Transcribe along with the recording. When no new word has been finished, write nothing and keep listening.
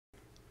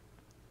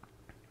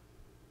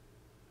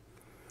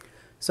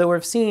So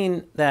we've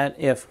seen that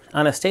if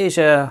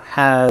Anastasia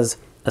has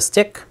a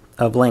stick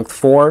of length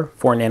 4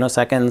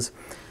 nanoseconds,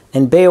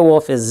 and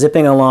Beowulf is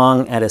zipping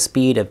along at a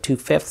speed of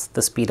 2/5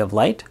 the speed of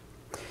light,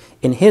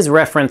 in his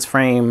reference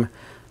frame,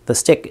 the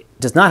stick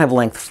does not have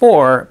length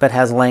 4, but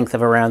has length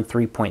of around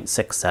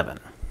 3.67.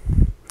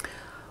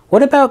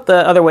 What about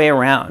the other way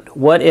around?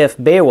 What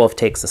if Beowulf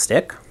takes the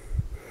stick,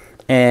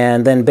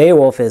 and then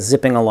Beowulf is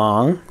zipping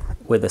along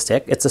with the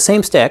stick? It's the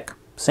same stick,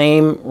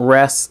 same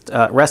rest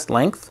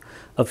length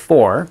of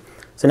 4.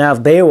 So now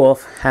if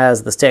Beowulf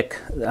has the stick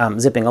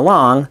zipping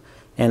along,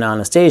 and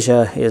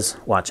Anastasia is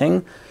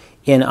watching,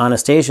 in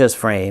Anastasia's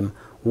frame,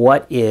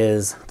 what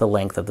is the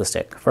length of the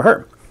stick for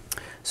her?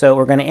 So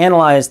we're going to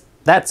analyze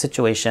that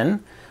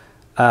situation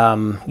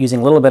using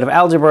a little bit of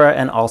algebra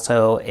and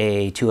also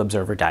a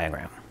two-observer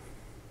diagram.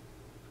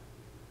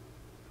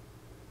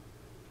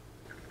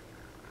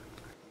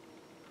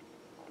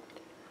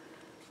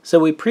 So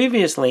we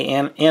previously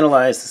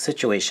analyzed the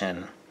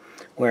situation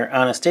where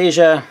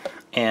Anastasia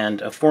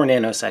and a 4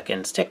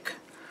 nanosecond stick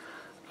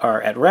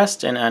are at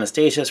rest in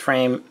Anastasia's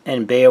frame,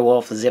 and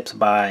Beowulf zips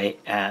by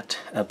at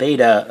a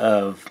beta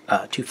of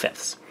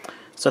 2/5.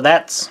 So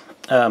that's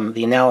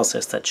the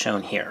analysis that's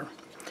shown here.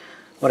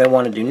 What I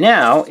want to do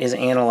now is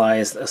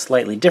analyze a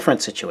slightly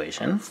different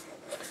situation.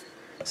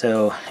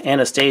 So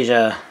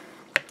Anastasia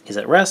is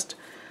at rest,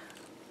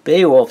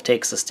 Beowulf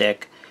takes the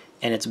stick,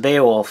 and it's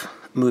Beowulf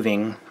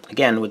moving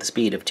again with the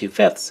speed of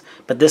 2/5,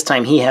 but this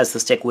time he has the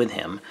stick with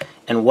him.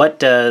 And what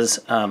does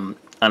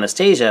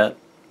Anastasia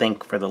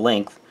think for the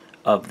length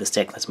of the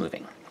stick that's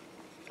moving?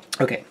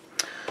 Okay,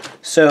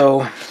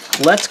 so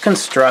let's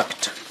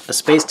construct a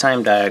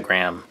space-time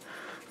diagram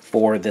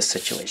for this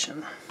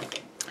situation.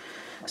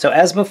 So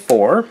as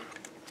before,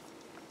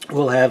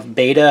 we'll have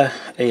beta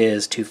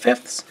is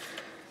 2/5.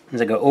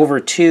 As I go over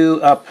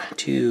 2 up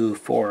to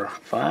 4,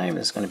 5,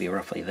 it's going to be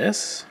roughly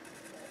this.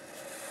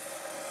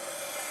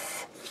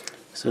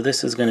 So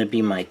this is going to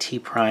be my t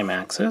prime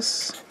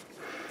axis.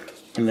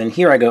 And then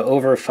here I go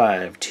over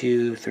 5,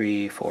 2,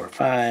 3, 4,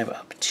 5,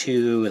 up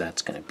 2.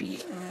 That's going to be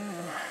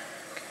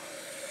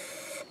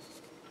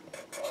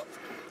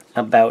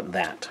about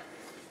that.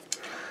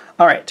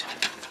 All right.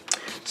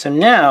 So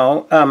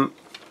now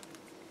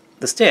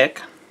the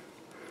stick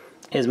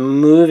is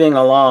moving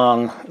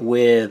along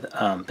with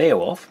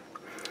Beowulf.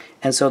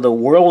 And so the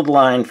world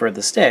line for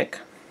the stick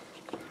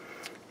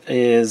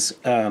is,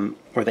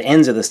 or the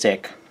ends of the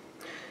stick,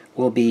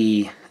 will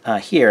be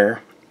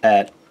here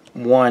at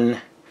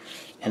 1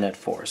 and at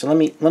 4. So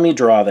let me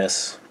draw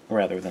this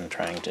rather than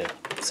trying to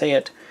say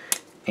it,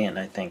 and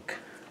I think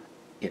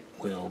it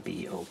will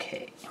be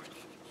okay.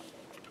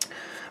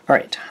 All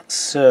right,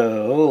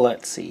 so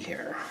let's see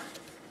here.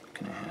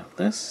 I'm gonna have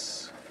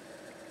this.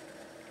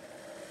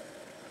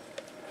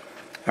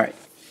 All right,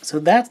 so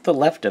that's the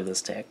left of the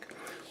stick.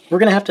 We're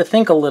gonna have to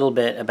think a little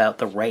bit about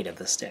the right of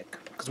the stick.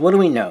 Because what do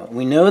we know?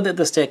 We know that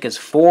the stick is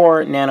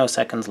 4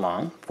 nanoseconds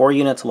long, 4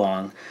 units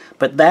long,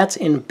 but that's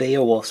in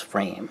Beowulf's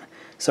frame.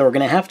 So we're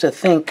going to have to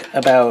think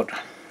about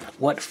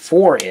what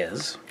 4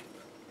 is,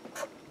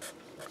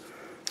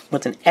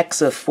 what an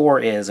x of 4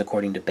 is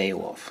according to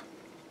Beowulf.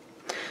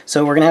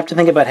 So we're going to have to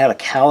think about how to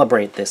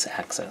calibrate this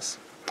axis.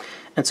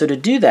 And so to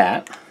do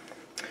that,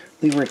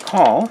 we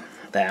recall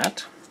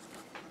that,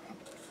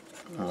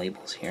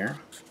 labels here,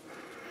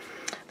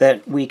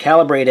 that we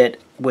calibrate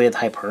it with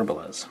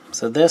hyperbolas.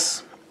 So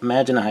this,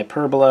 imagine a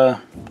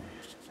hyperbola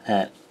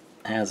that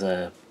has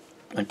a,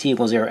 when t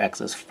equals 0, x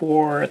is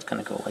 4, it's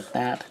going to go like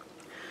that.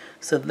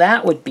 So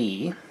that would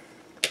be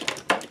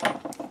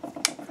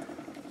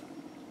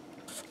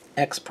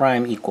x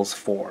prime equals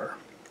 4.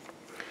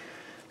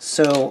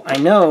 So I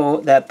know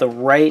that the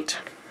right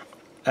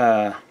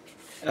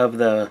of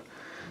the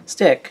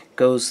stick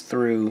goes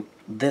through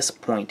this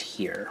point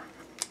here,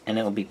 and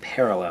it will be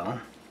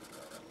parallel.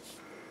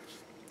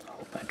 I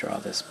hope I draw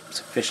this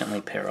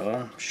sufficiently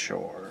parallel.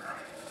 Sure.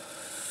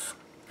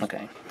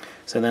 Okay,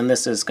 so then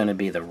this is going to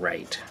be the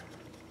right.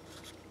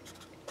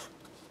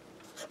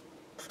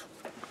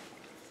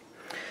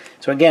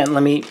 So again,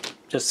 let me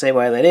just say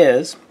why that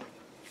is.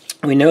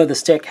 We know the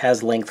stick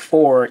has length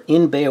 4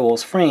 in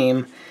Beowulf's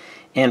frame,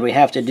 and we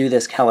have to do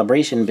this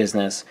calibration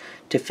business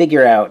to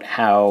figure out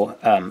how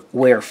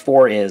where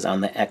 4 is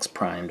on the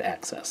x-primed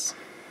axis.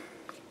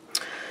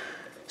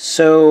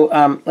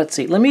 So let's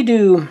see. Let me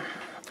do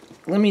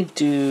one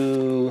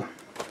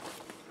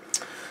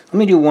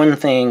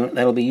thing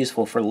that'll be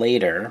useful for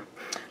later.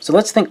 So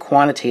let's think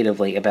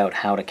quantitatively about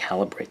how to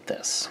calibrate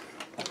this.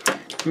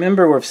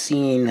 Remember, we've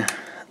seen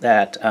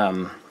that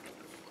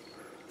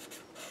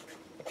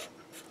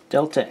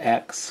delta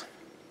x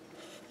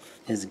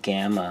is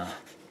gamma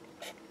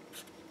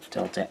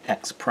delta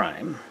x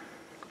prime.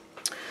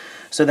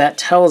 So that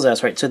tells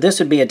us, right, so this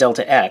would be a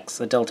delta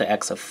x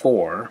of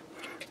 4.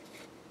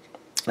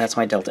 That's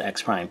my delta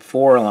x prime,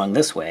 4 along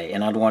this way,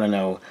 and I'd want to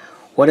know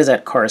what does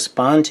that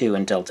correspond to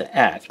in delta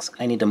x.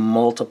 I need to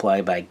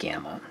multiply by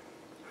gamma.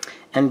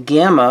 And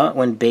gamma,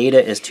 when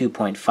beta is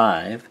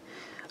 2.5,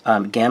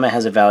 gamma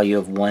has a value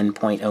of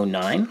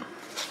 1.09.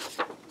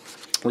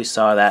 We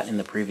saw that in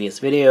the previous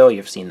video.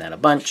 You've seen that a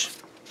bunch.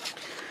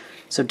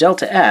 So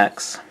delta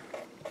x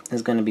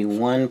is going to be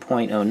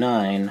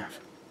 1.09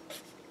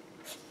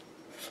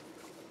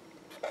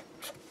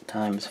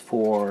 times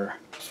 4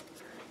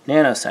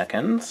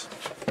 nanoseconds.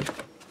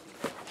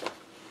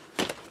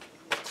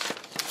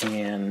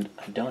 And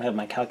I don't have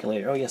my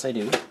calculator. Oh, yes, I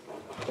do. My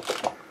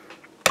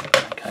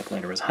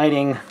calculator was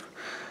hiding.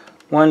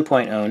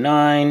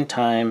 1.09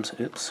 times,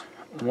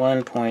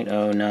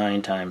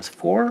 1.09 times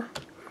 4,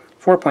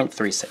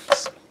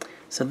 4.36.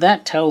 So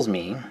that tells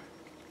me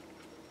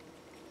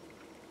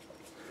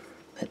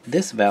that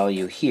this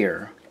value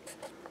here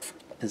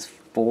is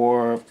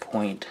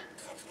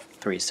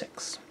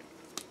 4.36.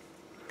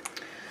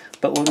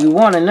 But what we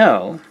want to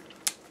know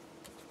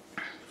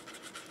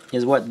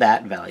is what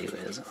that value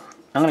is.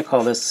 I'm going to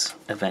call this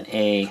event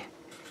A,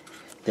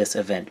 this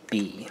event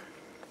B.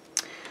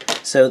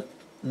 So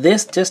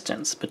this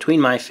distance between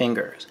my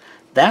fingers,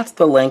 that's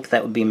the length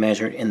that would be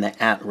measured in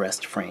the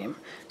at-rest frame.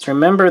 So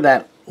remember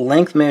that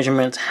length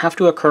measurements have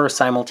to occur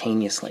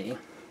simultaneously.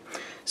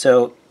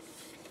 So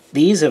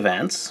these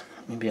events,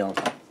 maybe I'll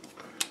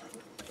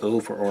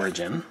O for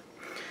origin,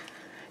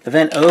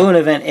 event O and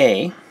event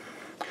A,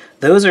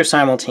 those are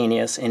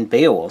simultaneous in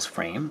Beowulf's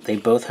frame. They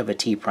both have a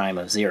t prime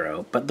of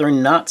 0, but they're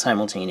not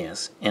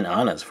simultaneous in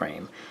Anna's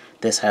frame.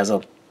 This has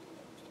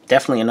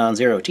definitely a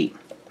non-zero t.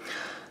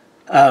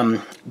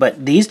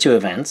 But these two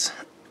events,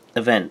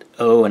 event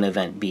O and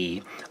event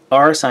B,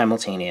 are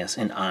simultaneous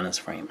in Anna's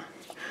frame.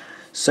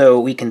 So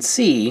we can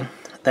see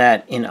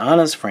that in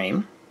Anna's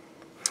frame,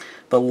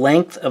 the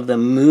length of the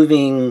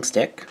moving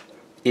stick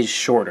is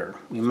shorter.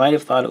 We might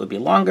have thought it would be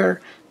longer,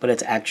 but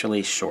it's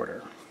actually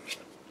shorter.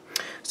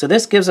 So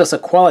this gives us a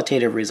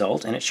qualitative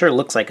result, and it sure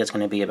looks like it's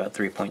going to be about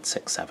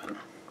 3.67.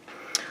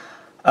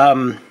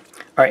 All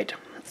right,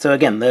 so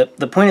again,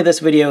 the point of this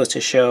video is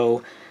to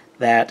show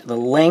that the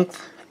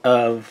length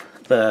of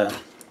the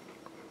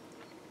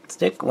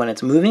stick when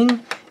it's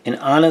moving in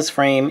Anna's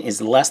frame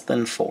is less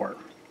than 4.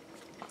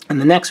 In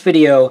the next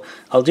video,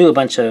 I'll do a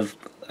bunch of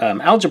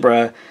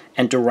algebra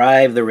and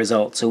derive the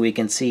result so we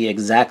can see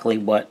exactly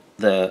what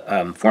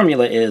the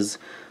formula is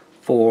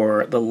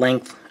for the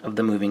length of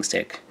the moving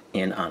stick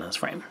in Anna's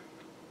frame.